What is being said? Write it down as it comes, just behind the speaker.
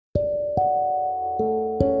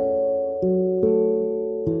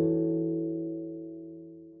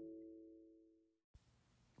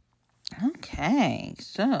Okay,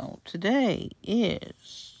 so today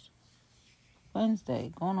is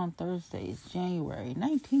Wednesday, going on Thursday. It's January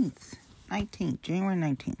 19th. January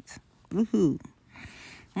 19th. Woohoo.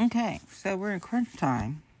 Okay, so we're in crunch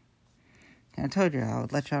time. I told you I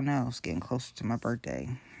would let y'all know it's getting closer to my birthday.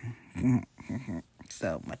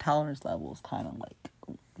 So my tolerance level is kind of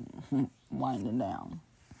like winding down.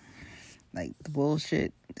 Like the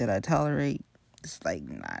bullshit that I tolerate is like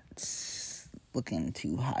not looking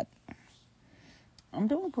too hot. I'm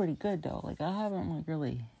doing pretty good though. Like I haven't like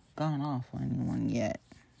really gone off on anyone yet.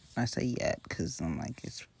 I say yet because I'm like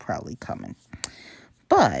it's probably coming.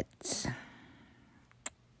 But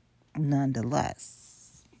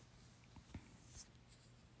nonetheless,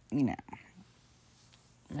 you know,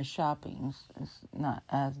 my shopping is not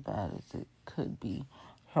as bad as it could be.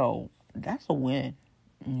 So that's a win,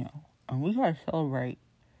 you know. And we gotta celebrate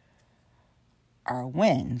our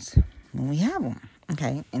wins when we have them,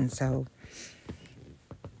 okay? And so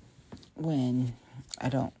when I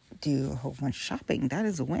don't do a whole bunch of shopping, that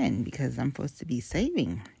is a win because I'm supposed to be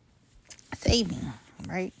saving,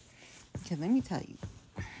 right? Because let me tell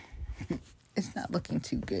you, it's not looking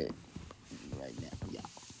too good right now, y'all.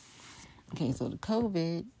 Okay, so the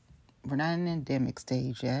COVID, we're not in an endemic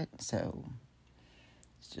stage yet, so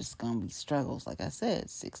it's just gonna be struggles. Like I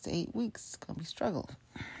said, 6 to 8 weeks, it's gonna be struggles.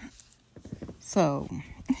 So,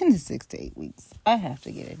 in the 6 to 8 weeks, I have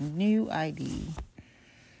to get a new ID.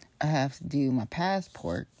 I have to do my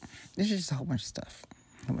passport. There's just a whole bunch of stuff.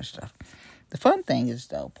 The fun thing is,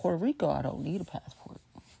 though, Puerto Rico, I don't need a passport.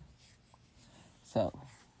 So,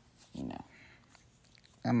 you know,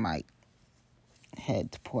 I might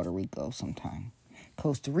head to Puerto Rico sometime.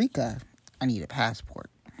 Costa Rica, I need a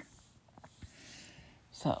passport.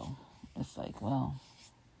 So, it's like, well,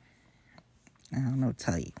 I don't know what to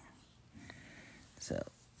tell you. So,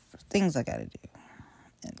 things I gotta do.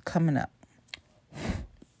 And coming up.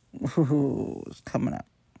 Ooh, it's coming up.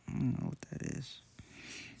 I don't know what that is.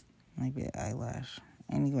 Might be an eyelash.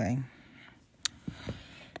 Anyway.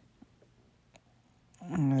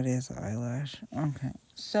 It is an eyelash. Okay.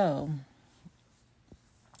 So,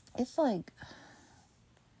 it's like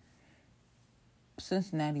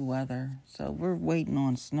Cincinnati weather. So, we're waiting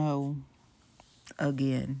on snow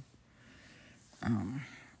again.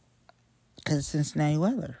 Because Cincinnati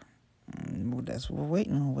weather. That's what we're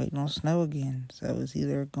waiting on snow again. So it's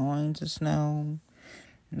either going to snow,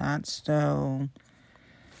 not snow,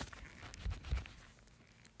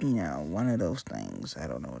 you know, one of those things. I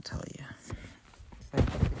don't know what to tell you. It's like,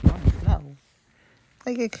 it's going to snow.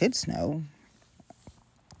 Like, it could snow.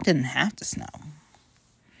 It didn't have to snow.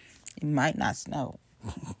 It might not snow.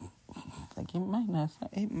 Like, it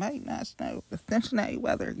might not snow. The Cincinnati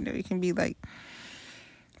weather, you know, it can be like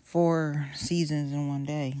 4 seasons in one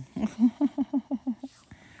day.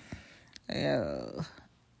 Yeah.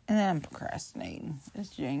 And I'm procrastinating. It's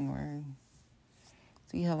January.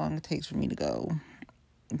 See how long it takes for me to go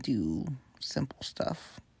do simple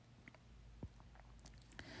stuff.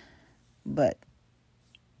 But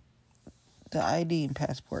the ID and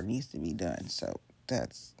passport needs to be done. So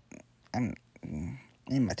I'm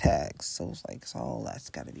in my tags. So it's like, so all that's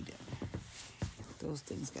got to be done. Those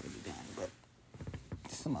things got to be done. But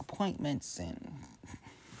some appointments and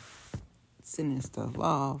sending stuff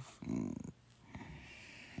off and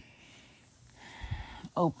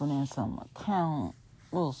opening some account.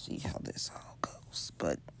 We'll see how this all goes.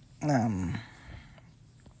 But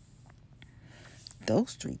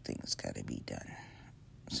those 3 things got to be done.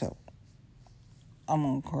 So I'm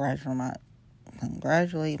gonna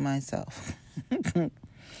congratulate myself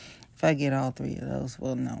if I get all 3 of those.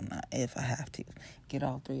 Well, no, not if I have to get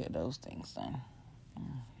all 3 of those things done.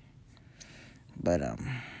 But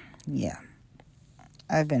yeah,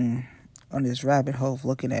 I've been on this rabbit hole of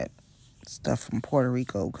looking at stuff from Puerto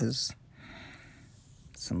Rico because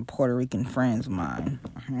some Puerto Rican friends of mine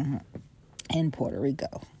in Puerto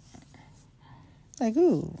Rico. Like,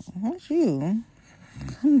 ooh, what's you?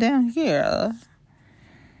 Come down here.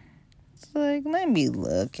 It's like, let me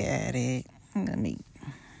look at it. Let me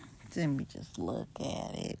just look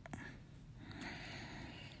at it.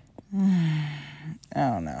 I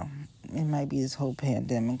don't know. It might be this whole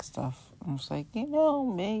pandemic stuff. I was like, you know,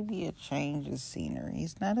 maybe a change of scenery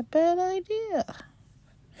is not a bad idea.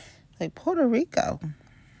 Like Puerto Rico.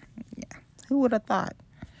 Yeah, who would have thought?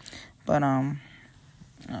 But, I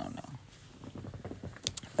don't know.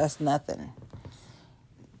 That's nothing.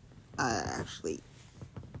 I actually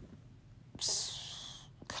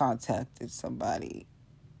contacted somebody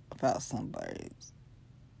about somebody,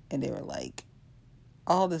 and they were like,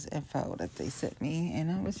 all this info that they sent me,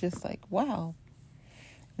 and I was just like, wow.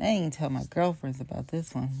 I ain't tell my girlfriends about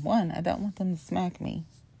this one. 1, I don't want them to smack me.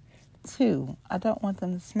 2, I don't want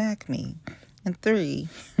them to smack me. And 3,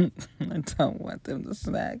 I don't want them to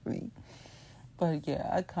smack me. But yeah,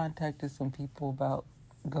 I contacted some people about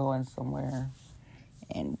going somewhere.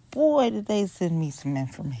 And boy, did they send me some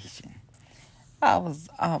information. I was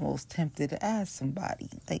almost tempted to ask somebody,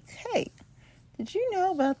 like, hey, did you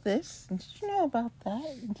know about this? Did you know about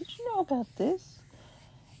that? Did you know about this?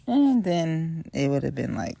 And then it would have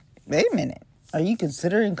been like, wait a minute. Are you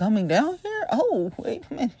considering coming down here? Oh, wait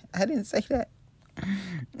a minute. I didn't say that.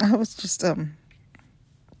 I was just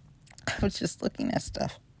looking at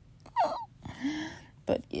stuff.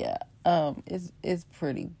 But yeah, it's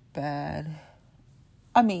pretty bad.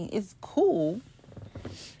 I mean, it's cool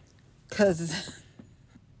because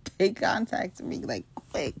they contacted me like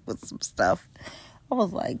quick with some stuff. I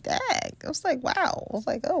was like, dang. I was like, wow. I was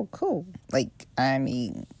like, oh, cool. Like, I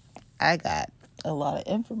mean, I got a lot of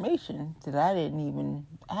information that I didn't even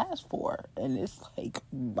ask for. And it's like,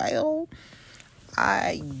 well,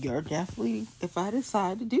 you're definitely, if I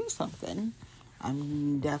decide to do something,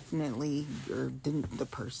 I'm definitely the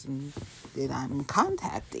person that I'm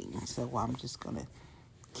contacting. So I'm just going to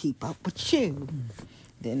keep up with you.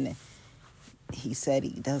 Then he said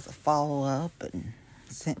he does a follow-up and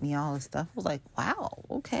sent me all this stuff. I was like, wow,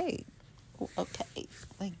 okay.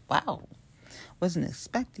 Like, wow. Wasn't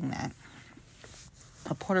expecting that.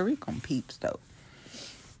 A Puerto Rican peeps, though.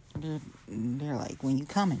 They're like, when you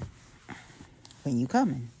coming? When you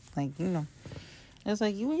coming? Like, you know. It's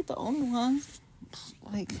like, you ain't the only ones.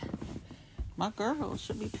 Like, my girl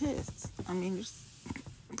should be pissed. I mean, just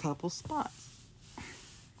a couple spots.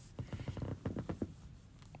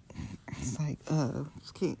 It's like,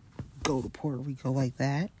 just can't go to Puerto Rico like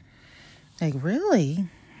that. Like, really?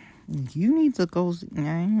 You need to go.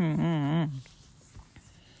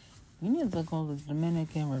 You need to go to the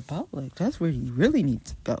Dominican Republic. That's where you really need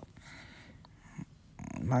to go.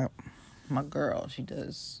 My girl, she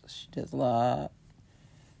does a lot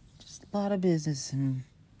of business in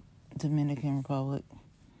Dominican Republic.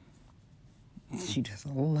 She does a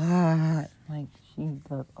lot. Like, she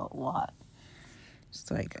does a lot. It's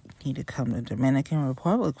like, I need to come to Dominican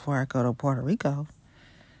Republic before I go to Puerto Rico.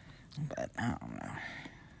 But I don't know.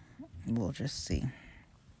 We'll just see.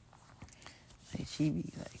 Like, she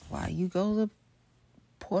be like, why you go to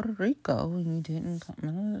Puerto Rico and you didn't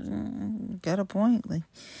come? Got a point. Like,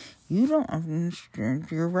 you don't understand.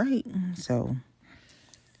 You're right. So,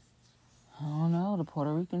 I don't know. The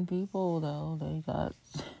Puerto Rican people, though,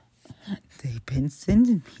 they've been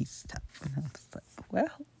sending me stuff. And I was like,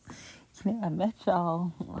 well, you know, I met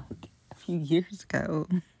y'all like a few years ago.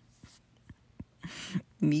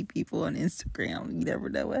 Meet people on Instagram. You never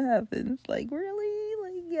know what happens. Like, really?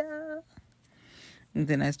 Like, yeah. And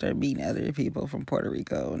then I start meeting other people from Puerto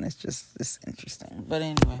Rico, and it's interesting. But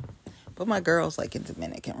anyway, but my girl's like in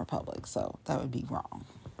Dominican Republic, so that would be wrong.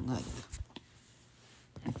 Like,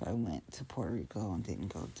 if I went to Puerto Rico and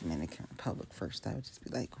didn't go to Dominican Republic first, I would just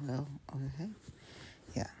be like, well, okay.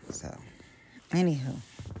 Yeah, so, anywho,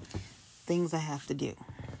 things I have to do.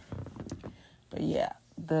 But yeah,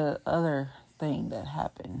 the other thing that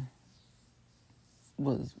happened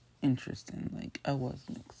was interesting. Like, I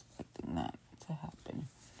wasn't expecting that to happen.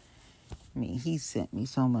 I mean, he sent me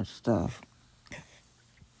so much stuff.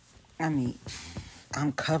 I mean,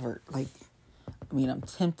 I'm covered. Like, I mean, I'm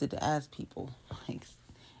tempted to ask people, like,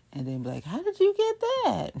 and then be like, how did you get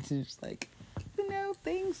that? It's just like, you know,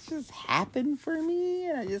 things just happen for me,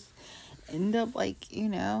 and I just end up, like, you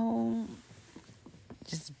know,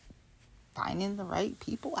 just finding the right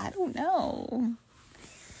people. I don't know.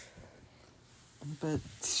 But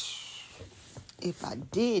if I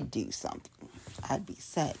did do something, I'd be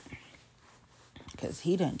set. Because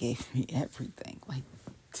he done gave me everything. Like,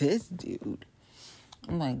 this dude.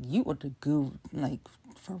 I'm like, you were the guru, like,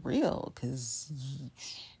 for real. Because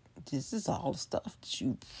this is all the stuff that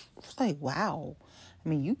you... It's like, wow. I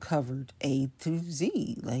mean, you covered A to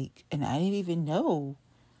Z. Like, and I didn't even know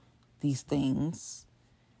these things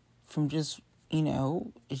from just, you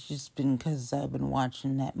know, it's just been because I've been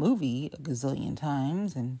watching that movie a gazillion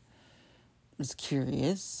times and was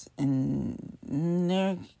curious and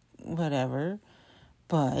whatever.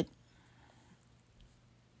 But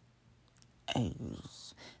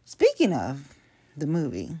speaking of the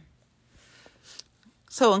movie,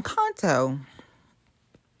 so Encanto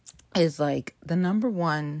is like the number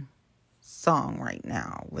one song right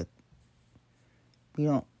now. With we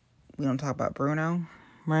don't talk about Bruno,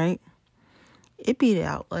 right? It beat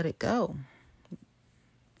out Let It Go,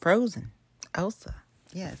 Frozen, Elsa.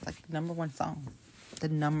 Yeah, it's like the number one song. The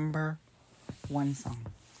number one song.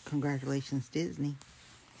 Congratulations, Disney.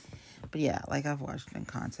 But yeah, like I've watched it in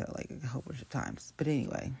concert like a whole bunch of times. But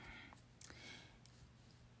anyway,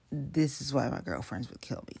 this is why my girlfriends would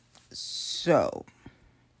kill me. So,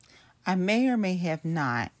 I may or may have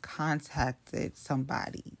not contacted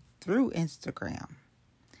somebody through Instagram.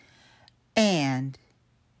 And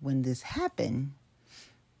when this happened,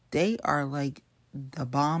 they are like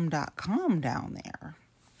thebomb.com down there.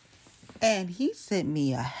 And he sent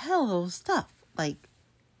me a hell of stuff. Like,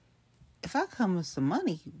 if I come with some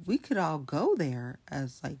money, we could all go there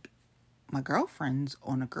as like my girlfriends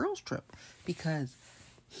on a girls trip, because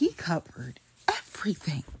he covered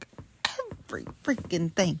everything. Every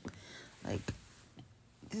freaking thing. Like,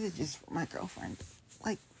 this is just for my girlfriend.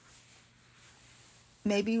 Like,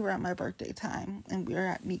 maybe around my birthday time, and we're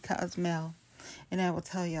at Meet Cosmel, and I will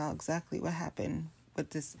tell y'all exactly what happened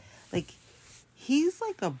with this. Like, he's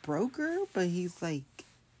like a broker, but he's like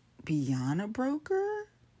beyond a broker.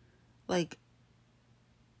 Like,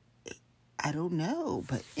 I don't know,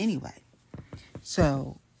 but anyway.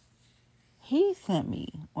 So, he sent me,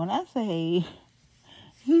 when I say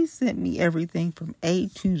he sent me everything from A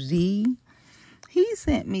to Z, he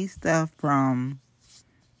sent me stuff from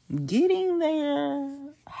getting there,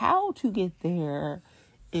 how to get there,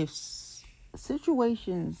 if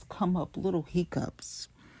situations come up, little hiccups,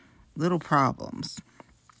 little problems,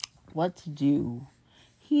 what to do.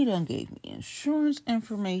 He done gave me insurance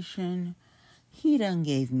information. He done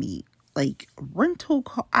gave me, like, rental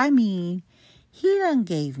car. He done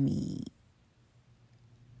gave me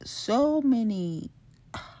so many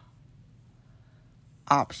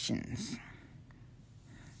options.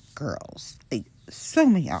 Girls. Like, so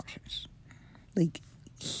many options. Like,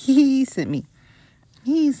 he sent me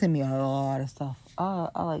a lot of stuff.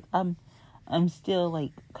 I'm still,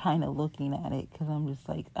 like, kind of looking at it, because I'm just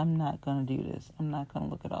like, I'm not going to do this. I'm not going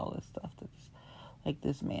to look at all this stuff that's, like,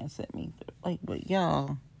 this man sent me. Like, but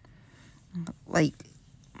y'all, like,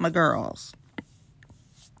 my girls,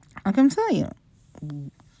 I can tell you,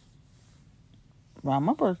 around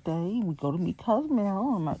my birthday, we go to Meet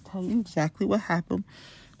Cosmel. I might tell you exactly what happened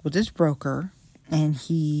with this broker, and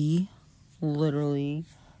he literally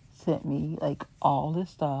sent me, like, all this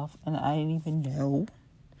stuff, and I didn't even know.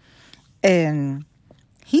 And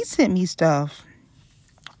he sent me stuff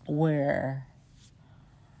where,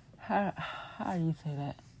 how do you say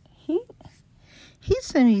that? He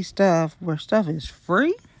sent me stuff where stuff is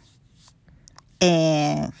free,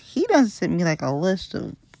 and he doesn't send me like a list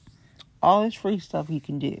of all this free stuff you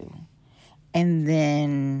can do. And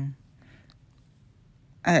then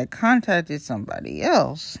I had contacted somebody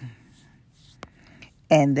else,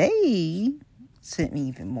 and they sent me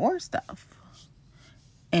even more stuff.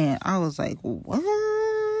 And I was like,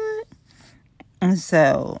 what? And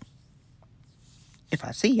so, if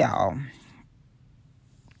I see y'all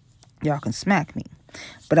can smack me.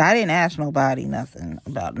 But I didn't ask nobody nothing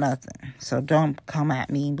about nothing. So don't come at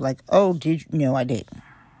me and be like, oh, did you? No, I didn't.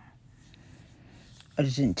 I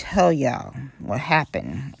just didn't tell y'all what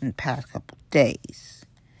happened in the past couple of days.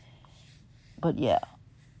 But yeah,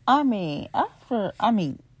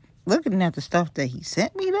 looking at the stuff that he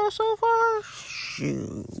sent me though so far,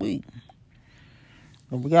 shoot,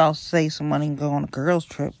 we all save some money and go on a girls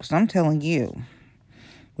trip. Because I'm telling you,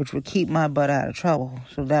 which would keep my butt out of trouble.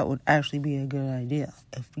 So that would actually be a good idea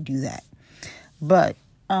if we do that. But,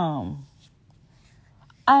 I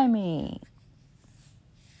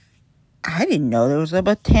didn't know there was a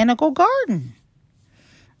botanical garden.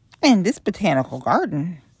 And this botanical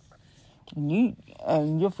garden,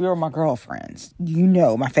 if you're my girlfriends, you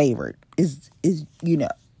know my favorite is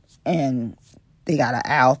and they got an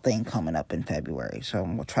owl thing coming up in February, so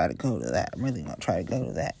I'm gonna try to go to that. I'm really gonna try to go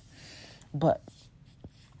to that. But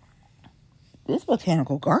this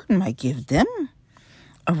botanical garden might give them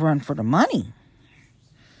a run for the money.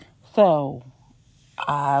 So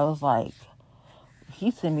I was like, he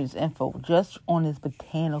sent me this info just on this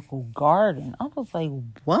botanical garden. I was like,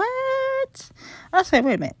 what? I said,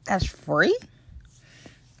 wait a minute, that's free?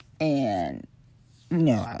 And,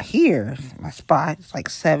 here, my spot, it's like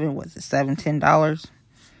 $10?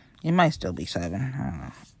 It might still be $7. I don't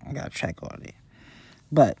know. I gotta check on it.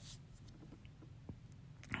 But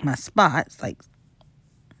my spot's like,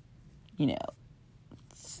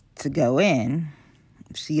 to go in,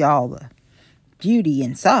 see all the beauty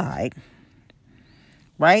inside,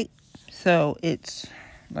 right? So it's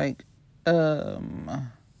like, I don't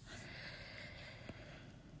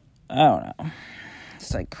know.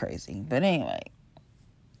 It's like crazy. But anyway,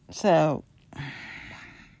 so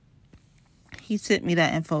he sent me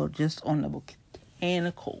that info just on the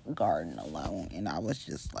botanical garden alone, and I was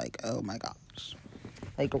just like, oh my gosh.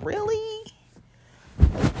 Like, really?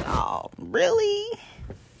 Like, y'all, really?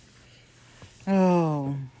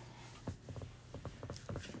 Oh,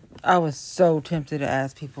 I was so tempted to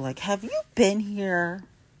ask people, like, have you been here?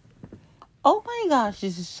 Oh my gosh,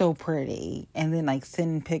 this is so pretty. And then, like,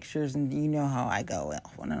 send pictures, and you know how I go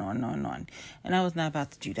on and on and on and on. And I was not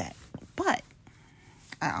about to do that. But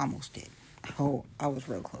I almost did. Oh, I was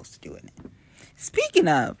real close to doing it. Speaking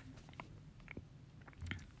of,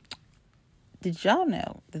 did y'all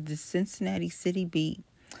know that the Cincinnati City Beat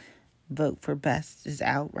vote for best is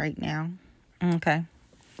out right now? Okay.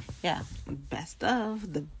 Yeah. Best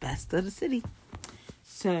of the city.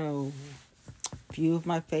 So, a few of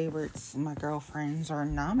my favorites, my girlfriends, are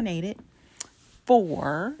nominated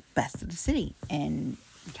for best of the city. And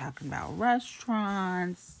we're talking about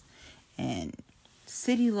restaurants and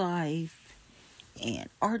city life and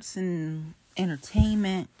arts and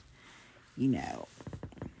entertainment. You know,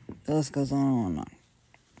 the list goes on and on.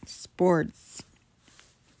 Sports,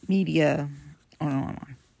 media, on and on and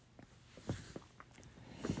on.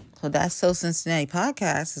 So that's So Cincinnati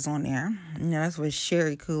Podcast is on there. You know, that's with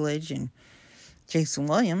Sherry Coolidge and Jason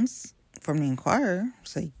Williams from the Inquirer.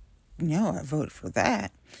 So, you know, I voted for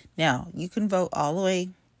that. Now, you can vote all the way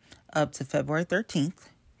up to February 13th,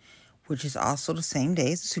 which is also the same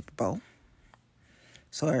day as the Super Bowl.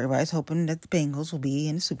 So everybody's hoping that the Bengals will be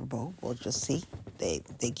in the Super Bowl. We'll just see. They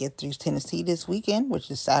get through Tennessee this weekend,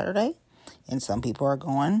 which is Saturday. And some people are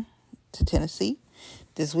going to Tennessee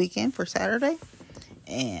this weekend for Saturday.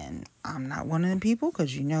 And I'm not one of them people,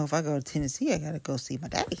 because, you know, if I go to Tennessee, I got to go see my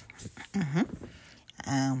daddy.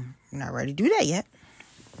 I'm not ready to do that yet.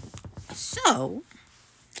 So,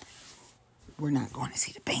 we're not going to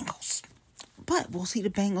see the Bengals. But we'll see the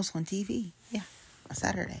Bengals on TV. Yeah, on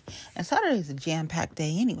Saturday. And Saturday is a jam-packed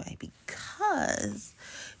day anyway, because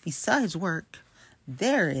besides work,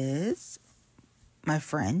 there is my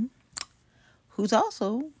friend, who's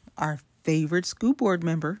also our favorite school board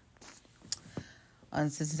member on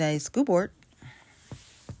Cincinnati School Board.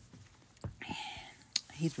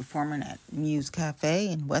 He's performing at Muse Cafe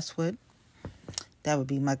in Westwood. That would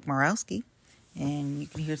be Mike Morawski. And you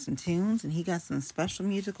can hear some tunes, and he got some special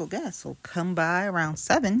musical guests. So come by around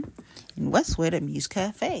 7 in Westwood at Muse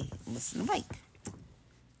Cafe. Listen to Mike.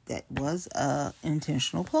 That was an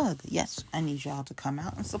intentional plug. Yes, I need y'all to come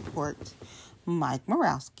out and support Mike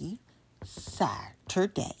Morawski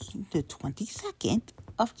Saturday, the 22nd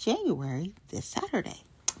of January, this Saturday,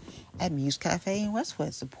 at Muse Cafe in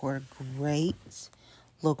Westwood. Support a great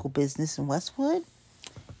local business in Westwood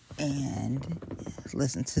and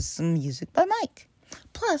listen to some music by Mike.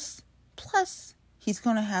 Plus, he's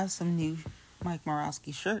going to have some new Mike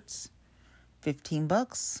Morawski shirts.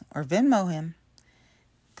 $15 or Venmo him.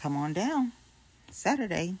 Come on down.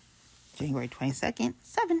 Saturday, January 22nd,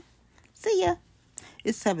 7. See ya.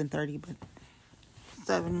 It's 7:30, but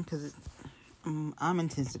 7 because I'm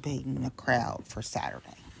anticipating a crowd for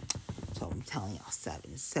Saturday. So I'm telling y'all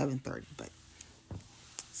 7. It's 7:30, but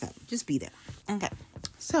 7. Just be there. Okay.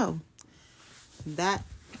 So that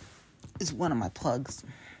is one of my plugs.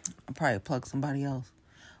 I'll probably plug somebody else.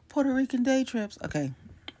 Puerto Rican day trips. Okay.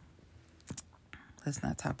 Let's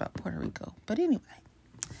not talk about Puerto Rico. But anyway.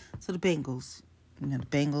 So the Bengals. You know, the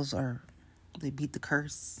Bengals they beat the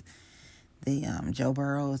curse. Joe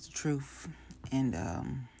Burrow is the truth. And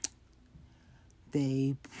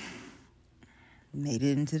they made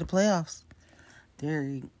it into the playoffs.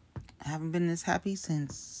 They haven't been this happy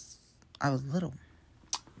since I was little.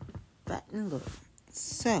 Fat and little.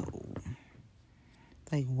 So,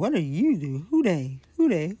 like, what do you do? Who they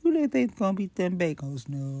think gonna beat them Bengals?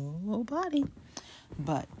 Nobody.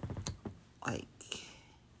 But, like,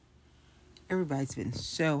 everybody's been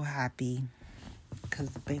so happy because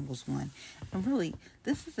the Bengals won. And really,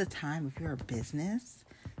 this is the time, if you're a business,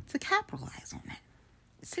 to capitalize on that.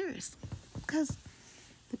 Seriously. Because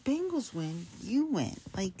the Bengals win, you win.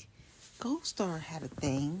 Like, Gold Star had a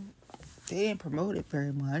thing. They didn't promote it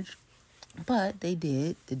very much, but they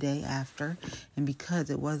did the day after. And because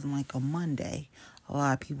it wasn't like a Monday, a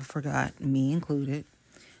lot of people forgot, me included,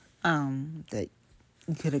 that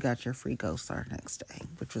you could have got your free Gold Star next day,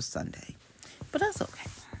 which was Sunday. But that's okay.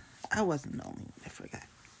 I wasn't the only one that forgot.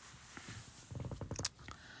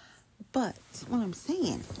 But what I'm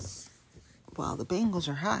saying is, while the Bengals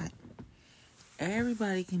are hot,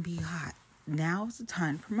 everybody can be hot. Now is the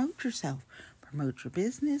time to promote yourself. Promote your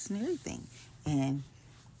business and everything. And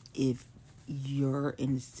if you're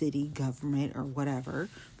in the city government or whatever,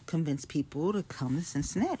 convince people to come to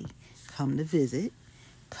Cincinnati. Come to visit.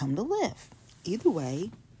 Come to live. Either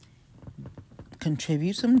way,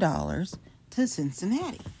 contribute some dollars to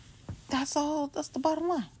Cincinnati. That's all. That's the bottom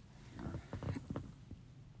line.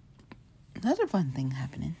 Another fun thing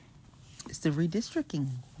happening is the redistricting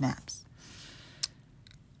maps.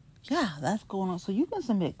 yeah, that's going on. So you can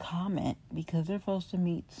submit comment because they're supposed to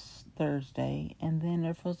meet Thursday and then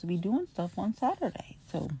they're supposed to be doing stuff on Saturday.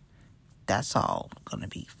 So that's all going to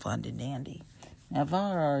be fun and dandy. Now, if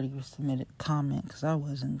I already submitted comment because I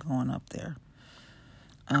wasn't going up there.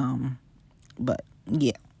 But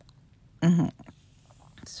yeah.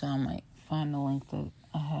 So I might find the link that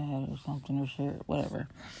I had or something or share it, whatever.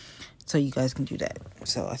 So you guys can do that.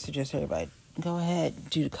 So I suggest everybody go ahead,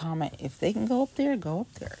 do the comment. If they can go up there, go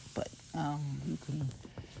up there. But you can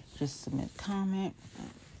just submit a comment.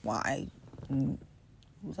 Why you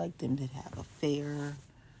would like them to have a fair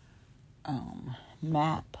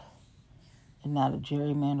map and not a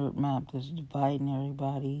gerrymandered map that's dividing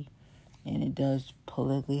everybody. And it does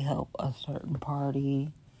politically help a certain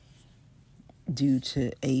party due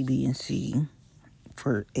to A, B, and C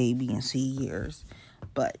for A, B, and C years.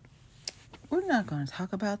 But we're not going to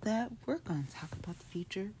talk about that. We're going to talk about the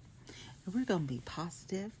future. And we're going to be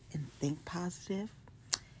positive and think positive.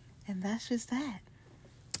 And that's just that.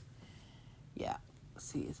 Yeah.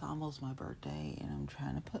 See, it's almost my birthday. And I'm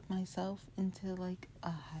trying to put myself into like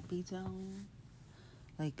a happy zone.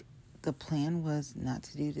 Like the plan was not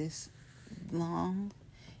to do this long.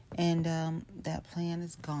 And that plan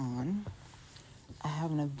is gone. I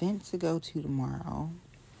have an event to go to tomorrow.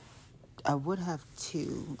 I would have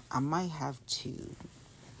two. I might have two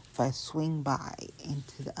if I swing by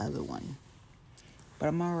into the other one. But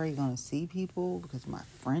I'm already going to see people because my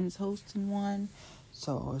friend's hosting one.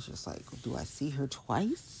 So I was just like, do I see her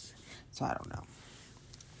twice? So I don't know.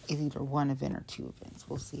 It's either one event or two events.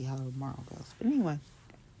 We'll see how tomorrow goes. But anyway,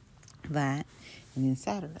 that. And then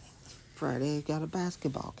Saturday. Friday, I got a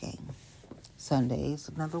basketball game. Sunday is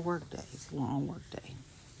another work day. It's a long work day.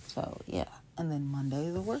 So, yeah. And then Monday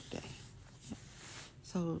is a work day.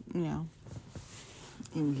 So, and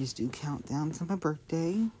we just do countdown to my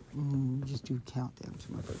birthday. Just do countdown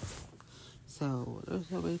to my birthday. So,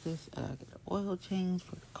 there's always this. I get an oil change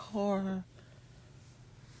for the car.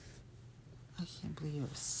 I can't believe it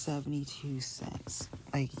was 72 cents.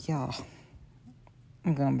 Like, y'all.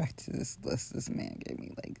 I'm going back to this list this man gave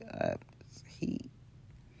me. He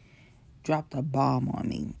dropped a bomb on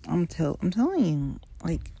me. I'm telling you,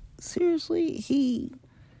 like, seriously, he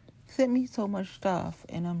sent me so much stuff,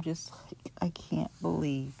 and I'm just like, I can't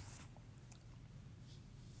believe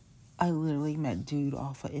I literally met dude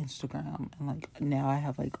off of Instagram, and like now I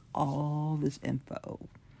have like all this info.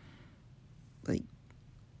 Like,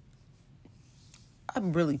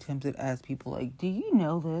 I'm really tempted to ask people, like, do you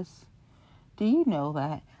know this? Do you know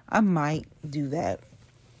that? I might do that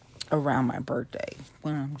around my birthday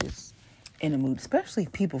when I'm just in a mood, especially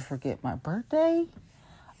if people forget my birthday.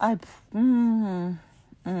 I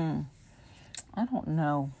don't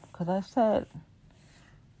know, because I said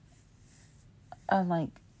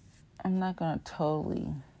I'm not gonna totally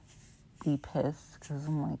be pissed, because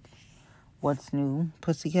I'm like, what's new,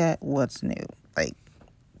 pussycat? What's new? Like,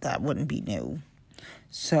 that wouldn't be new.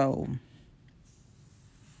 So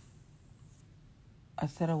I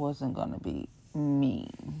said I wasn't gonna be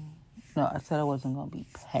mean. No, I said I wasn't gonna be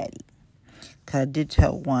petty, because I did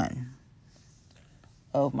tell one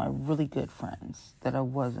of my really good friends that I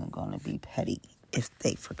wasn't going to be petty if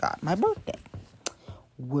they forgot my birthday,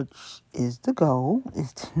 which is the goal,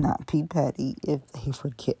 is to not be petty if they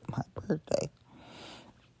forget my birthday.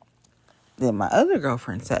 Then my other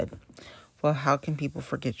girlfriend said, well, how can people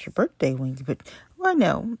forget your birthday when you put... Well,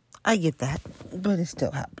 no, I get that, but it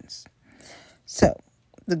still happens. So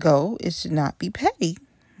the goal is to not be petty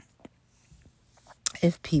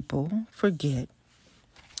if people forget.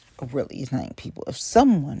 Really, it's not even people. If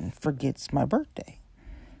someone forgets my birthday,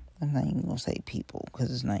 I'm not even going to say people,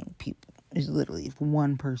 because it's not even people. It's literally, if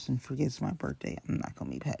one person forgets my birthday, I'm not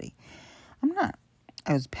going to be petty. I'm not.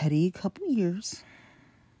 I was petty a couple years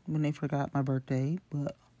when they forgot my birthday,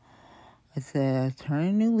 but I said I turned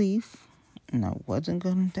a new leaf, and I wasn't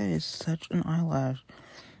going to, that is such an eyelash.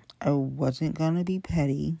 I wasn't going to be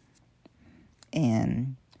petty,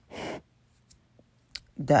 and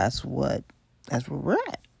that's where we're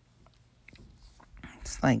at.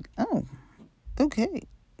 It's like, oh, okay,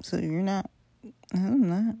 so you're not,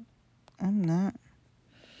 I'm not.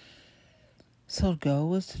 So the goal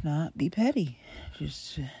was to not be petty,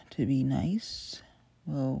 just to be nice,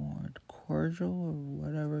 or cordial, or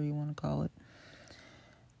whatever you want to call it.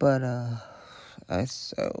 But, I'm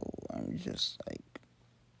just like,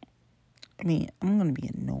 I'm going to be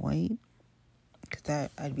annoyed, because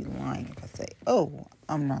I'd be lying if I say, oh,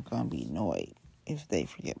 I'm not going to be annoyed if they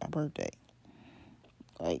forget my birthday.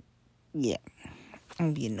 Like, yeah,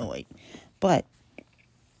 I'm going to be annoyed. But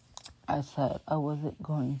I said I wasn't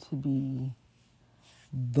going to be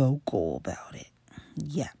vocal about it.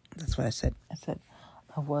 Yeah, That's what I said. I said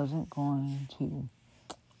I wasn't going to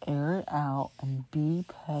air it out and be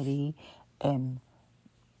petty and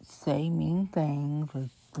say mean things or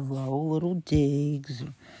throw little digs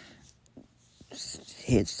or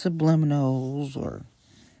hit subliminals or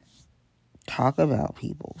talk about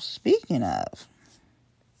people. Speaking of,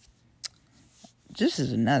 just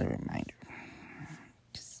as another reminder,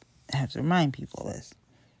 just have to remind people this.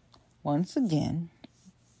 Once again,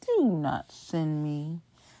 do not send me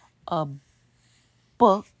a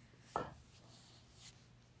book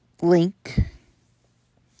link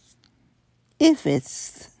if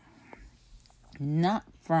it's not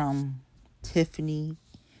from Tiffany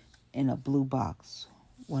in a blue box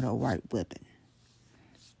with a white ribbon.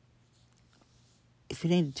 If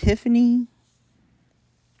it ain't Tiffany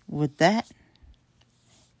with that,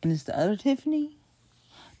 and it's the other Tiffany,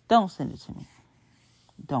 don't send it to me.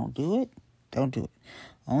 Don't do it. Don't do it.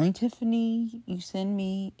 Only Tiffany you send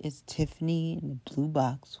me is Tiffany in the blue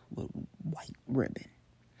box with white ribbon.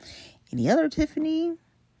 Any other Tiffany,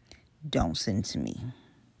 don't send to me.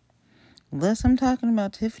 Unless I'm talking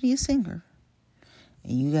about Tiffany a singer,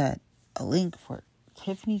 and you got a link for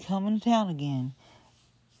Tiffany coming to town again,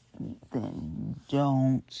 then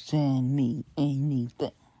don't send me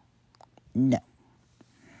anything. No.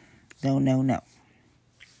 No, no, no.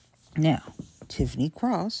 Now, Tiffany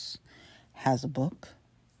Cross has a book,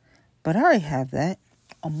 but I already have that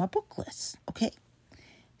on my book list. Okay.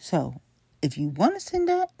 So, if you want to send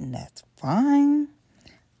that, that's fine.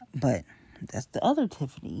 But that's the other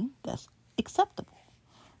Tiffany. That's acceptable.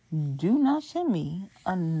 Do not send me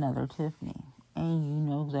another Tiffany. And you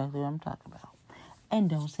know exactly what I'm talking about. And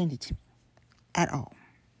don't send it to me at all.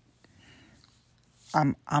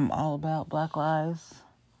 I'm all about Black lives,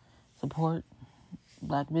 support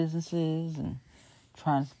Black businesses, and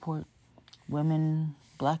trying to support women,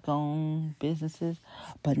 Black-owned businesses,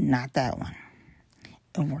 but not that one.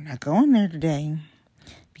 And we're not going there today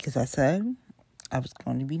because I said I was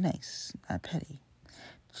going to be nice, not petty.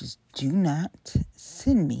 Just do not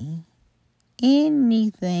send me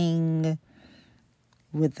anything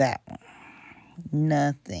with that one.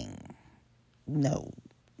 Nothing. No.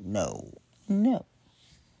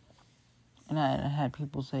 And I had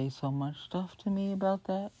people say so much stuff to me about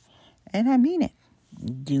that. And I mean it.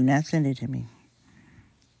 Do not send it to me.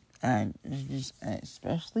 And just,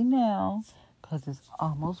 especially now, because it's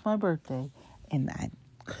almost my birthday. And I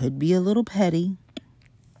could be a little petty.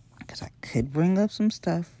 Because I could bring up some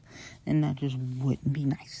stuff. And that just wouldn't be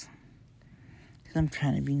nice. Because I'm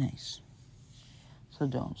trying to be nice. So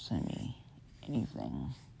don't send me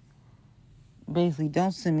anything. Basically,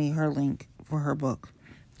 don't send me her link for her book.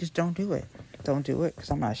 Just don't do it. Don't do it because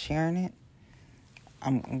I'm not sharing it.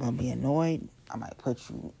 I'm going to be annoyed. I might put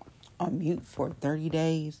you on mute for 30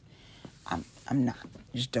 days. I'm not.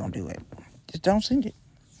 Just don't do it. Just don't send it.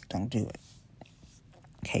 Don't do it.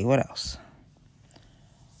 Okay, what else?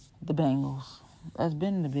 The Bengals. That's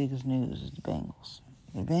been the biggest news is the Bengals.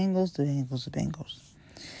 The Bengals.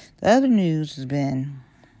 The other news has been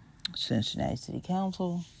Cincinnati City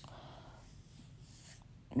Council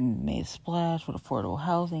made a splash with affordable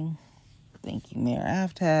housing. Thank you, Mayor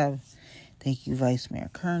Aftab. Thank you, Vice Mayor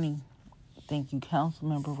Kearney. Thank you,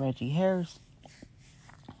 Councilmember Reggie Harris.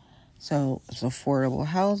 So it's affordable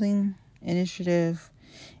housing initiative,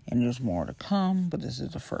 and there's more to come, but this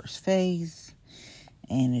is the first phase,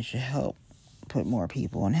 and it should help put more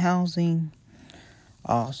people in housing.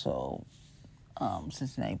 Also,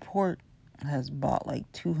 Cincinnati Port has bought like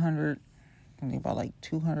 200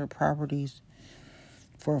 properties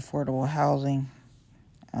for affordable housing.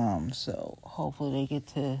 So hopefully they get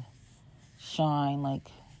to shine like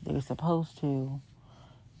they're supposed to,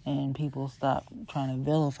 and people stop trying to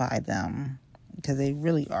vilify them, because they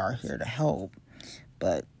really are here to help,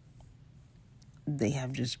 but they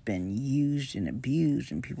have just been used and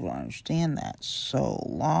abused, and people don't understand that so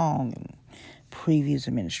long in previous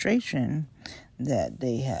administration that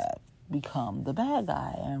they have become the bad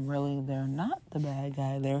guy, and really they're not the bad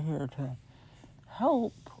guy. They're here to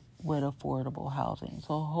help with affordable housing.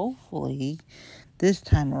 So hopefully this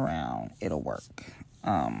time around it'll work.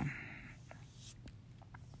 I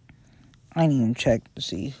didn't even check to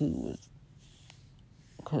see who was,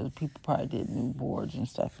 because people probably did new boards and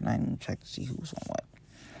stuff, and I didn't even check to see who was on what.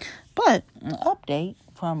 But an update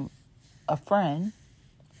from a friend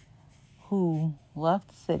who left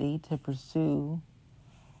the city to pursue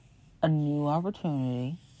a new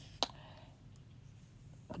opportunity.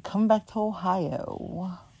 Coming back to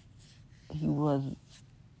Ohio, he was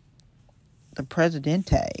the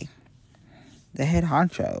presidente, the head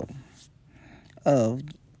honcho of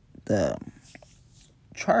the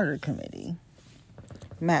charter committee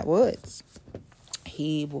Matt Woods.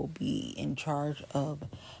 He will be in charge of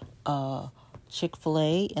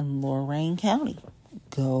Chick-fil-A in Lorain County.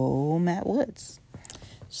 Go Matt Woods.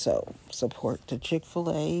 So support the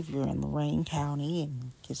Chick-fil-A if you're in Lorain County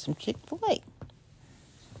and get some Chick-fil-A.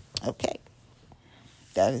 Okay.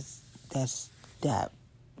 That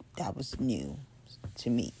was new to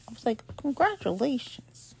me. I was like,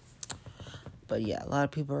 congratulations. But yeah, a lot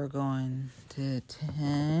of people are going to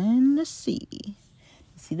Tennessee to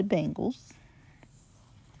see the Bengals.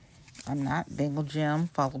 I'm not Bengal Jim.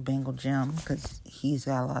 Follow Bengal Jim because he's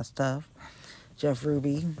got a lot of stuff. Jeff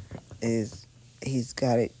Ruby he's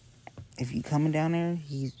got it. If you coming down there,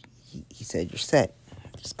 he said you're set.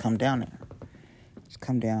 Just come down there. Just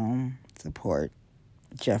come down, support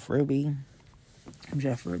Jeff Ruby.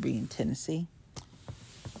 Jeff Ruby in Tennessee.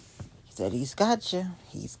 He said he's got you.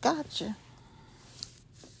 He's got you.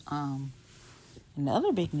 And the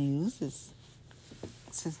other big news is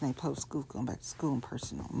Cincinnati Public Schools going back to school in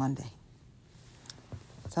person on Monday.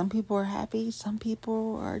 Some people are happy. Some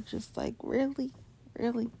people are just like, really?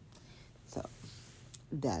 Really? So,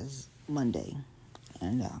 that's Monday.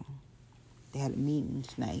 And they had a meeting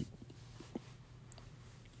tonight.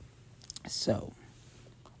 So,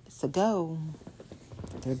 it's a go.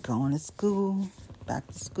 They're going to school, back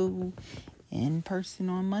to school, in person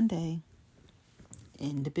on Monday,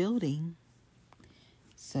 in the building.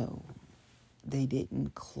 So, they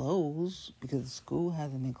didn't close because the school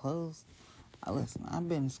hasn't been closed. Listen, I've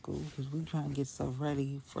been in school because we trying to get stuff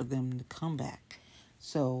ready for them to come back.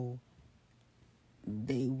 So,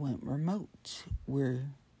 they went remote,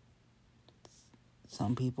 where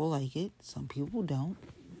some people like it, some people don't.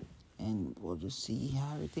 And we'll just see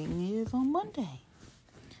how everything is on Monday.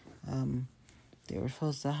 They were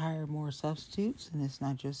supposed to hire more substitutes, and it's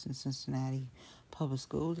not just in Cincinnati Public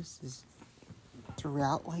School. This is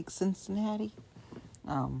throughout, like, Cincinnati.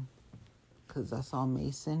 Because I saw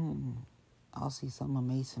Mason, and I'll see some of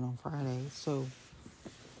Mason on Friday. So,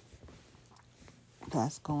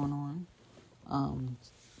 that's going on.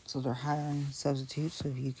 So they're hiring substitutes. So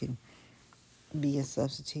if you can be a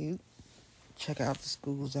substitute, check out the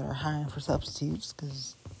schools that are hiring for substitutes,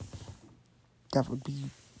 because that would be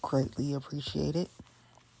greatly appreciated.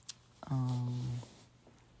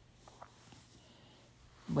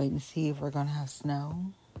 Wait and see if we're going to have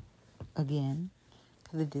snow again,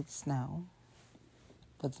 because it did snow.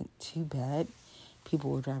 Wasn't too bad.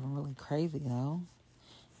 People were driving really crazy, though.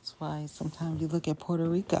 That's why sometimes you look at Puerto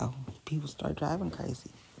Rico, people start driving crazy.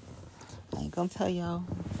 I ain't going to tell y'all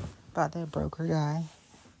about that broker guy.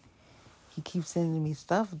 He keeps sending me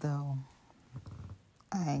stuff, though.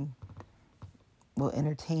 I will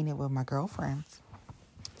entertain it with my girlfriends,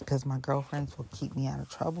 because my girlfriends will keep me out of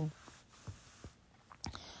trouble.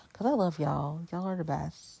 Because I love y'all. Y'all are the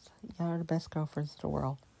best. Y'all are the best girlfriends in the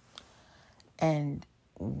world. And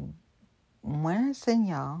when I send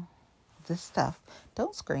y'all this stuff,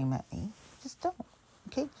 don't scream at me. Just don't.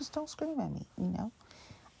 Okay? Just don't scream at me, you know?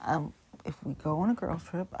 If we go on a girls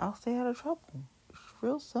trip, I'll stay out of trouble. It's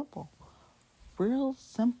real simple. Real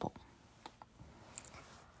simple.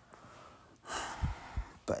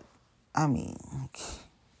 But, I mean,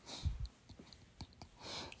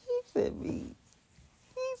 he sent me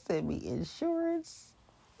insurance.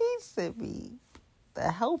 He sent me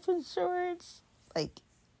the health insurance. Like,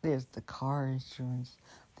 there's the car insurance,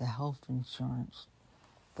 the health insurance,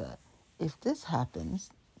 if this happens,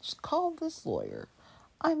 just call this lawyer.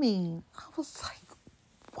 I mean, I was like,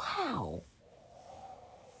 wow.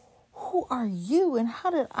 Who are you and how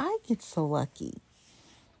did I get so lucky?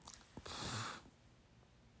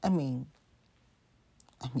 I mean,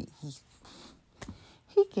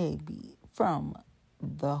 he gave me from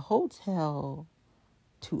the hotel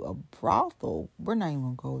to a brothel. We're not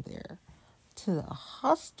even going to go there. To the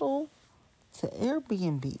hostel, to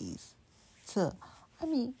Airbnbs,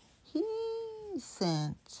 he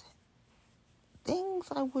sent things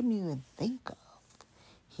I wouldn't even think of.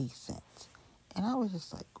 He sent. And I was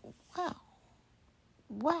just like,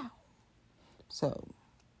 wow. So,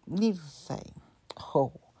 needless to say,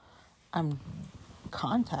 I'm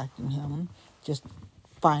contacting him just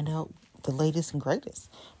find out the latest and greatest.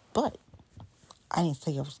 But I didn't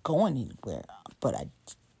say I was going anywhere, but I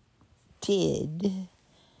did,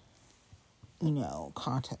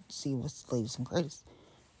 contact to see what's the latest and greatest.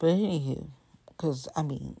 But anywho, because,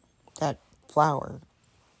 that flower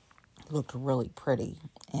looked really pretty,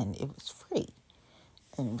 and it was free.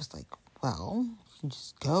 And it was like, well, you can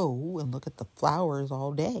just go and look at the flowers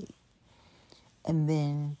all day. And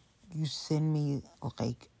then you send me,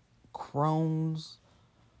 like, crones,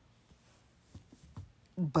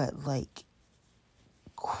 but, like,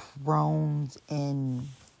 Crohn's in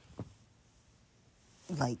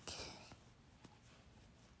like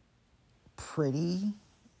pretty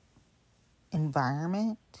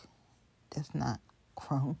environment. That's not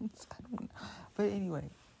Crohn's. I don't know. But anyway,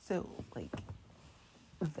 so like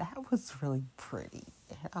that was really pretty.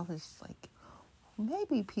 And I was just like,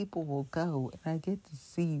 maybe people will go and I get to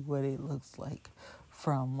see what it looks like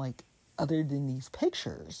from like other than these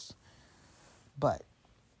pictures. But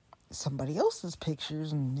somebody else's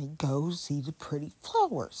pictures and they go see the pretty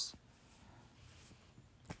flowers.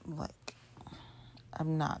 Like,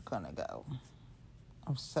 I'm not gonna go.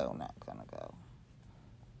 I'm so not gonna go.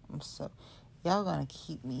 Y'all gonna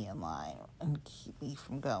keep me in line and keep me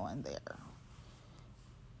from going there.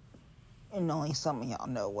 And only some of y'all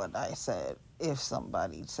know what I said if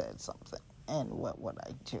somebody said something and what would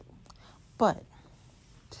I do. But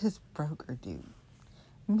this broker dude,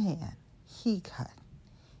 man, he cut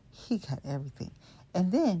everything.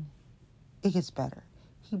 And then it gets better.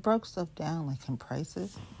 He broke stuff down like in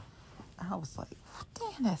prices. I was like,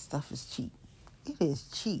 damn, that stuff is cheap. It is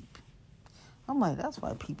cheap. I'm like, that's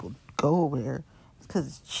why people go over there. It's because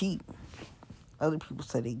it's cheap. Other people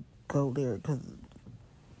say they go there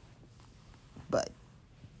but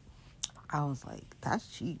I was like, that's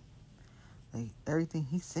cheap. Like, everything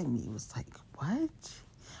he sent me was like, what?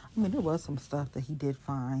 I mean, there was some stuff that he did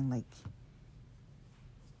find, like,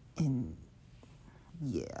 in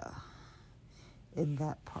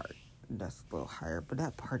that part. That's a little higher, but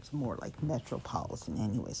that part's more like metropolitan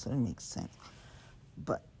anyway, so it makes sense.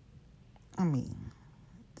 But, I mean,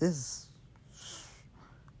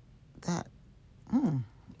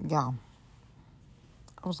 y'all.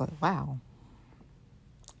 I was like, wow.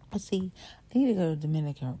 But see, I need to go to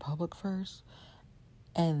Dominican Republic first,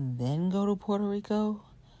 and then go to Puerto Rico,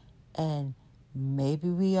 and maybe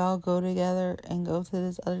we all go together and go to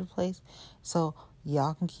this other place, so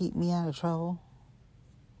y'all can keep me out of trouble.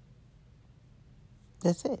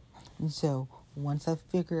 That's it. And so, once I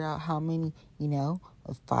figure out how many,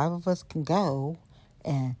 if 5 of us can go,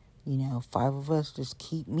 and, 5 of us just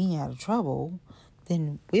keep me out of trouble,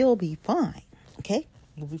 then we'll be fine, okay?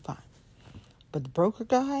 We'll be fine. But the broker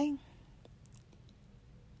guy,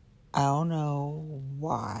 I don't know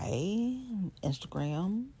why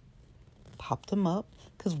Instagram popped him up.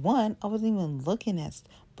 Because one, I wasn't even looking at,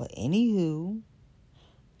 but anywho,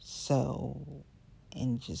 so,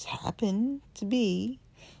 and it just happened to be,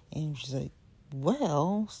 and she's like,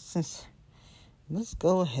 well, let's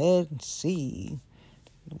go ahead and see.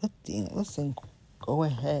 Let's go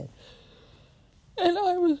ahead. And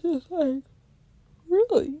I was just like,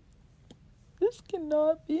 really? This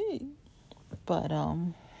cannot be. But,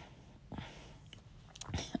 I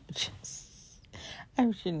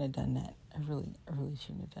shouldn't have done that. I really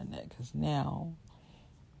shouldn't have done that. Because now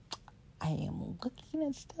I am looking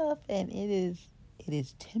at stuff and it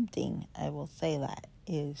is tempting. I will say that.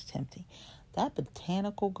 It is tempting. That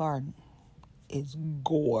botanical garden is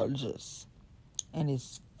gorgeous. And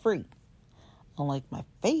it's free. Unlike my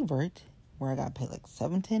favorite, where I got paid like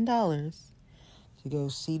 $10 to go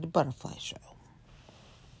see the butterfly show.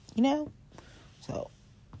 So,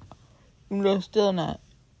 still not.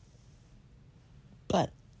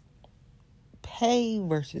 But, pay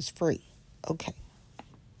versus free. Okay.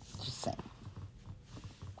 Just saying.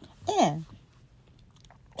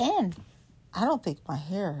 And I don't think my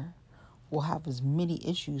hair will have as many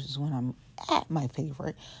issues as when I'm at my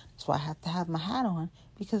favorite. That's why I have to have my hat on,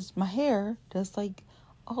 because my hair does like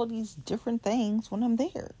all these different things when I'm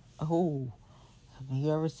there. Oh, have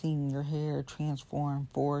you ever seen your hair transform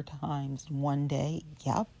 4 times in one day?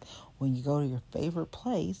 Yep. When you go to your favorite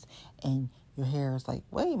place and your hair is like,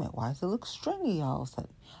 wait a minute, why does it look stringy all of a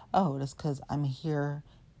sudden? Oh, that's because I'm here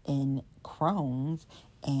in Crohn's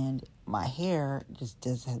and my hair just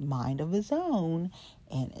does a mind of its own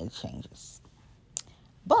and it changes.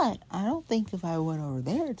 But I don't think if I went over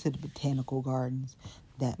there to the botanical gardens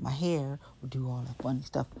that my hair would do all that funny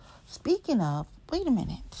stuff. Speaking of, wait a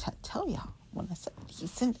minute, I tell y'all, when I said he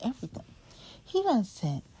sent everything, he done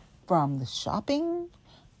sent from the shopping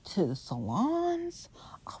to the salons.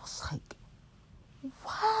 I was like,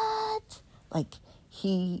 what? Like,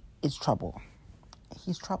 he is trouble.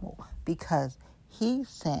 He's trouble because he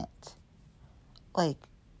sent, like,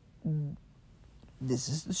 this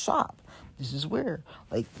is the shop. This is where,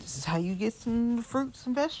 like, this is how you get some fruits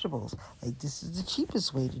and vegetables. Like, this is the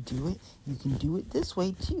cheapest way to do it. You can do it this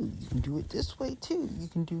way, too. You can do it this way, too. You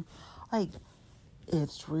can do, like,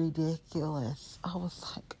 it's ridiculous. I was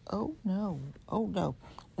like, oh, no.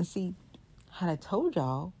 And see, had I told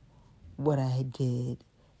y'all what I did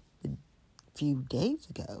a few days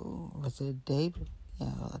ago, was it a day?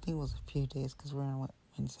 Yeah, I think it was a few days because we're in,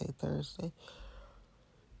 Wednesday, Thursday.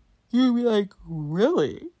 You'd be like,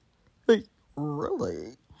 really? Like,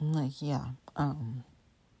 really? I'm like, yeah.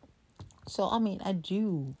 So, I mean, I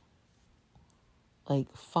do,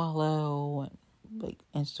 like, follow, like,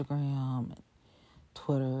 Instagram and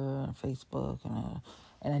Twitter and Facebook,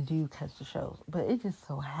 and I do catch the shows. But it just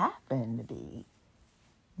so happened to be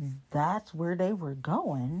that's where they were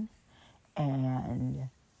going. And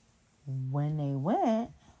when they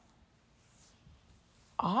went,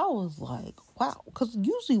 I was like, wow. Because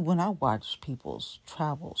usually when I watch people's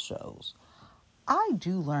travel shows, I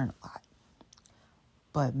do learn a lot.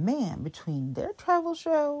 But man, between their travel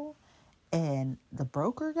show and the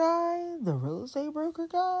broker guy, the real estate broker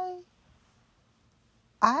guy,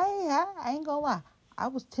 I ain't gonna lie. I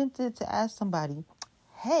was tempted to ask somebody,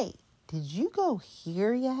 hey, did you go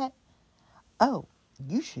here yet? Oh,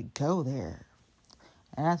 you should go there.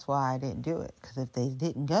 And that's why I didn't do it. Because if they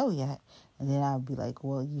didn't go yet, and then I would be like,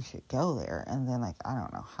 well, you should go there. And then, like, I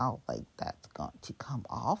don't know how, like, that's going to come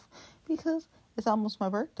off. Because it's almost my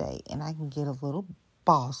birthday. And I can get a little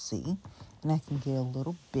bossy. And I can get a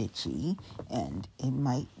little bitchy. And it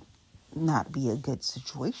might not be a good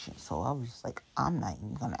situation. So I was just like, I'm not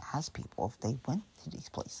even going to ask people if they went to these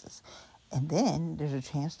places. And then there's a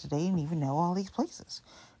chance that they didn't even know all these places.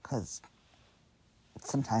 Because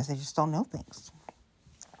sometimes they just don't know things.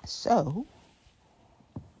 So,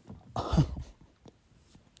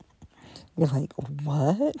 you're like,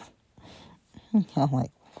 what? I'm like,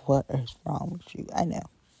 what is wrong with you? I know.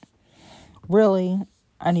 Really,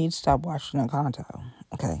 I need to stop watching Encanto,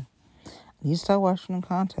 okay? I need to stop watching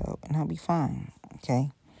Encanto, and I'll be fine, okay?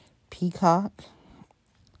 Peacock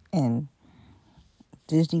and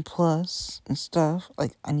Disney Plus and stuff,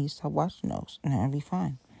 like, I need to stop watching those, and I'll be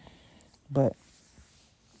fine. But,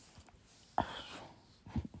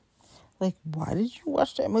 like, why did you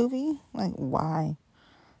watch that movie? Like, why?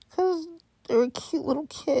 Because they were cute little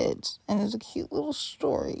kids, and it's a cute little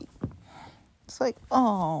story. It's like,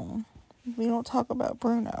 oh, we don't talk about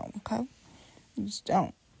Bruno, okay? We just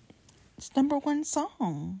don't. It's #1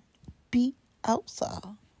 song, Beat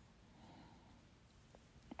Elsa,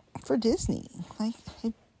 for Disney. Like,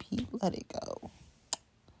 Beat Let It Go.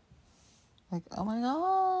 Like, oh my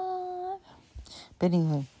God. But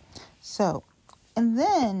anyway, so, and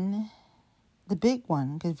then the big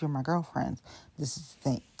one, because if you're my girlfriends, this is the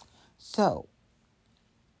thing. So,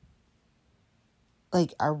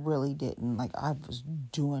 like, I really didn't. Like, I was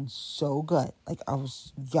doing so good. Like,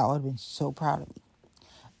 y'all would have been so proud of me.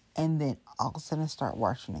 And then all of a sudden I start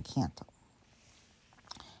watching Encanto.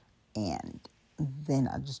 And then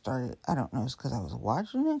I just started, I don't know, it's because I was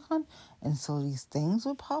watching Encanto. And so these things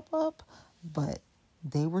would pop up. But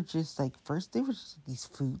they were just like, first they were just these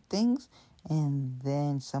food things. And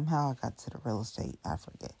then somehow I got to the real estate. I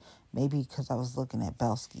forget. Maybe because I was looking at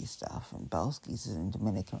Belsky stuff. And Belsky's in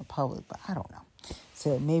Dominican Republic. But I don't know.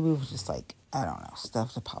 So maybe it was just like, I don't know,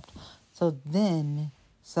 stuff that popped. So then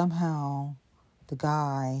somehow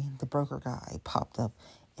the broker guy popped up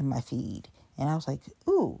in my feed. And I was like,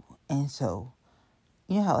 ooh. And so,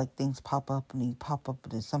 you know how like things pop up and you pop up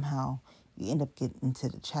and then somehow you end up getting into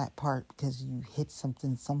the chat part because you hit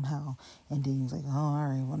something somehow. And then he's like, oh, all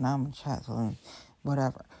right, well now I'm in chat, so then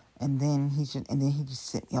whatever. And then he just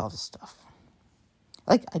sent me all this stuff.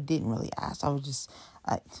 Like I didn't really ask.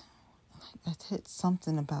 I hit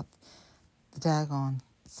something about the daggone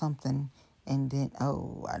something, and then,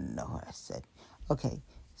 oh, I know what I said. Okay,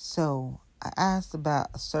 so I asked about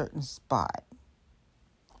a certain spot,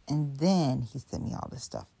 and then he sent me all this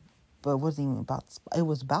stuff. But it wasn't even about the spot. It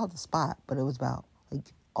was about the spot, but it was about,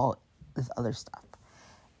 like, all this other stuff.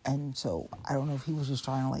 And so I don't know if he was just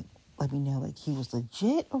trying to, like, let me know, like, he was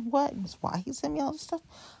legit or what, and that's why he sent me all this stuff.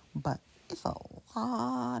 But it's a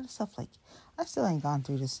lot of stuff. Like, I still ain't gone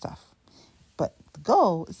through this stuff. But the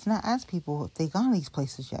goal is to not ask people if they've gone to these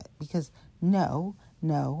places yet. Because no,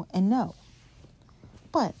 and no.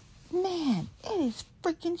 But, man, it is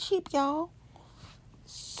freaking cheap, y'all.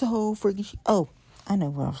 So freaking cheap. Oh, I know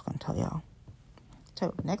what I was going to tell y'all.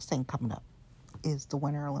 So, the next thing coming up is the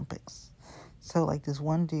Winter Olympics. So, like, this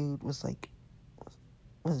one dude was, like,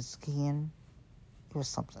 was it skiing? It was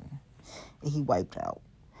something. And he wiped out.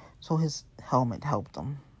 So, his helmet helped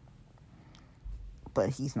him. But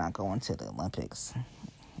he's not going to the Olympics.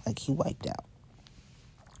 Like, he wiped out.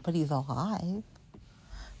 But he's alive.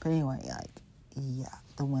 But anyway, like, yeah,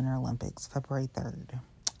 the Winter Olympics, February 3rd.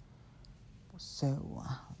 So,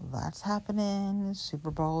 that's happening.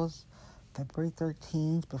 Super Bowl is February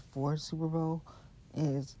 13th. Before Super Bowl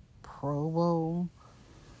is Pro Bowl.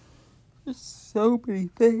 There's so many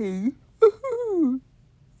things.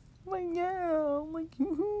 Like, yeah, like,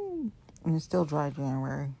 And it's still dry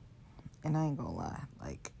January. And I ain't gonna lie,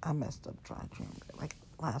 like, I messed up dry January. Like,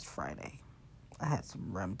 last Friday, I had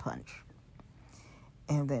some rum punch.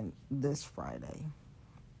 And then this Friday,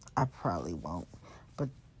 I probably won't. But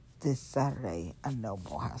this Saturday, I know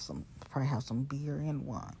probably have some beer and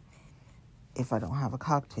wine. If I don't have a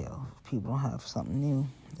cocktail, people don't have something new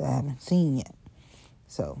that I haven't seen yet.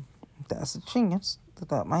 So, that's a chance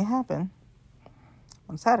that might happen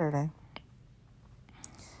on Saturday.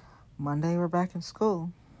 Monday, we're back in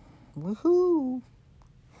school. Woohoo!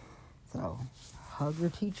 So, hug your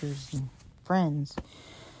teachers and friends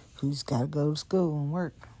who's got to go to school and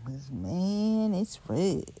work. Because, man, it's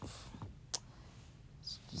rough.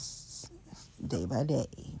 It's just day by day.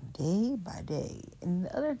 And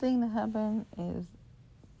the other thing that happened is,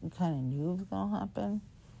 we kind of knew it was going to happen,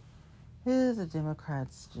 is the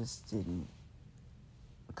Democrats just didn't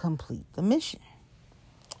complete the mission.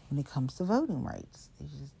 When it comes to voting rights, they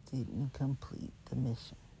just didn't complete the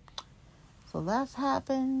mission. So that's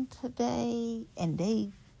happened today, and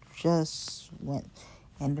they just went,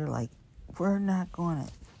 and they're like, we're not gonna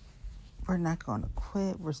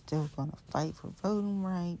quit. We're still gonna fight for voting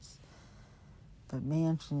rights. But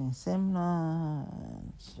Manchin and Simna,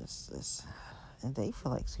 it's just this, and they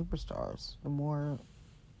feel like superstars. The more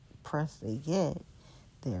press they get,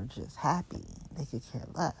 they're just happy. They could care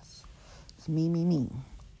less. It's me.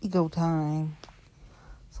 Ego time.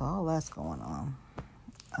 So all that's going on.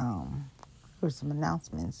 Here's some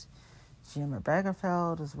announcements. Jim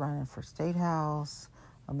Bergerfeld is running for State House.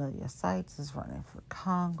 Amelia Seitz is running for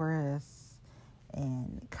Congress.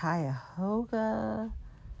 And Cuyahoga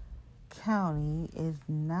County is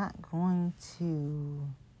not going to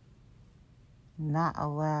not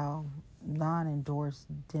allow non-endorsed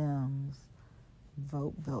Dems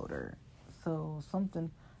vote builder. So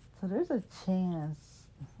there's a chance,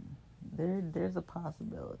 there's a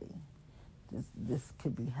possibility this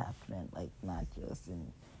could be happening, like not just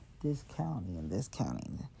in this county and this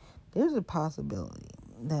county. There's a possibility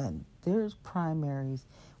that there's primaries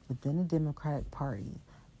within the Democratic Party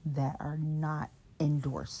that are not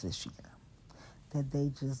endorsed this year. That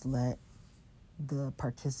they just let the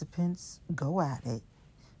participants go at it.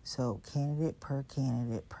 So candidate per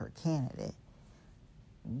candidate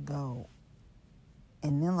go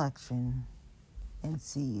in the election and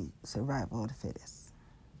see survival of the fittest.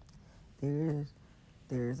 There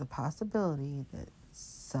is a possibility that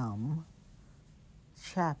some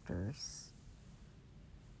chapters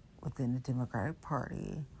within the Democratic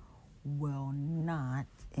Party will not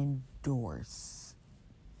endorse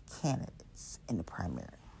candidates in the primary.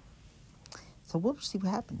 So we'll just see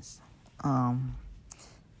what happens.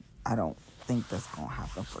 I don't think that's going to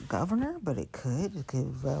happen for governor, but it could.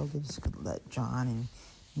 They just could let John and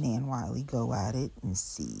Nan Wiley go at it and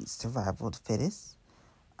see survival of the fittest.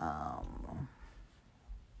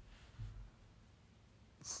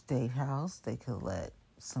 State House, they could let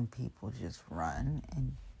some people just run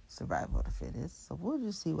and survival of the fittest. So we'll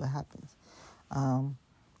just see what happens.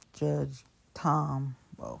 Judge Tom,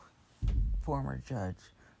 former judge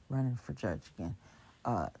running for judge again,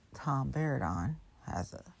 Tom Baradon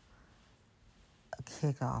has a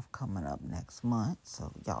kickoff coming up next month.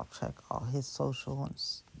 So y'all check all his social and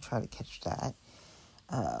try to catch that.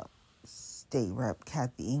 State Rep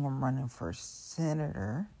Kathy Ingram running for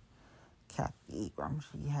senator. Kathy Ingram,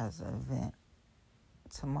 she has an event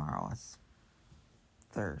tomorrow. It's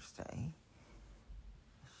Thursday.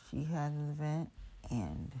 She had an event,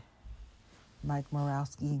 and Mike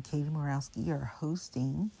Morawski and Katie Morawski are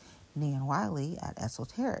hosting Nan Wiley at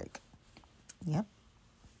Esoteric. Yep.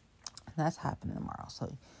 And that's happening tomorrow.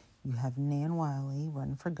 So you have Nan Wiley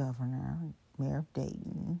running for governor, mayor of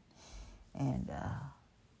Dayton, and,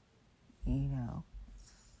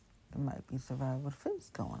 there might be survival of the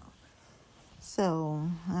fittest going on. So,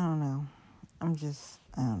 I don't know. I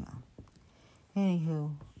don't know.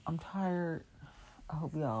 Anywho, I'm tired. I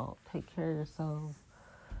hope y'all take care of yourselves.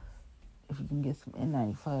 If you can get some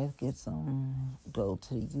N95, get some. Go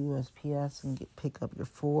to the USPS and pick up your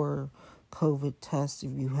 4 COVID tests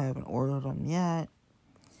if you haven't ordered them yet.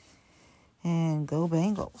 And go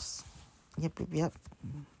Bengals. Yep.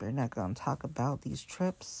 We're not going to talk about these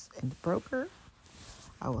trips and the broker.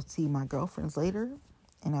 I will see my girlfriends later,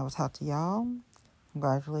 and I will talk to y'all.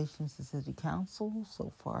 Congratulations to City Council.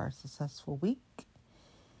 So far, a successful week.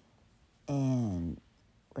 And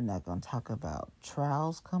we're not going to talk about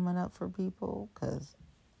trials coming up for people because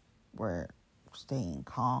we're staying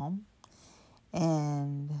calm.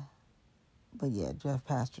 But yeah, Jeff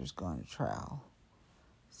Pastor's going to trial.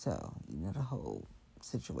 So, the whole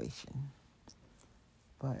situation.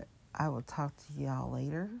 But I will talk to y'all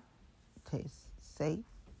later. Stay safe.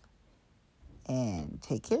 and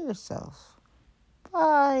take care of yourself.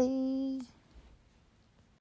 Bye.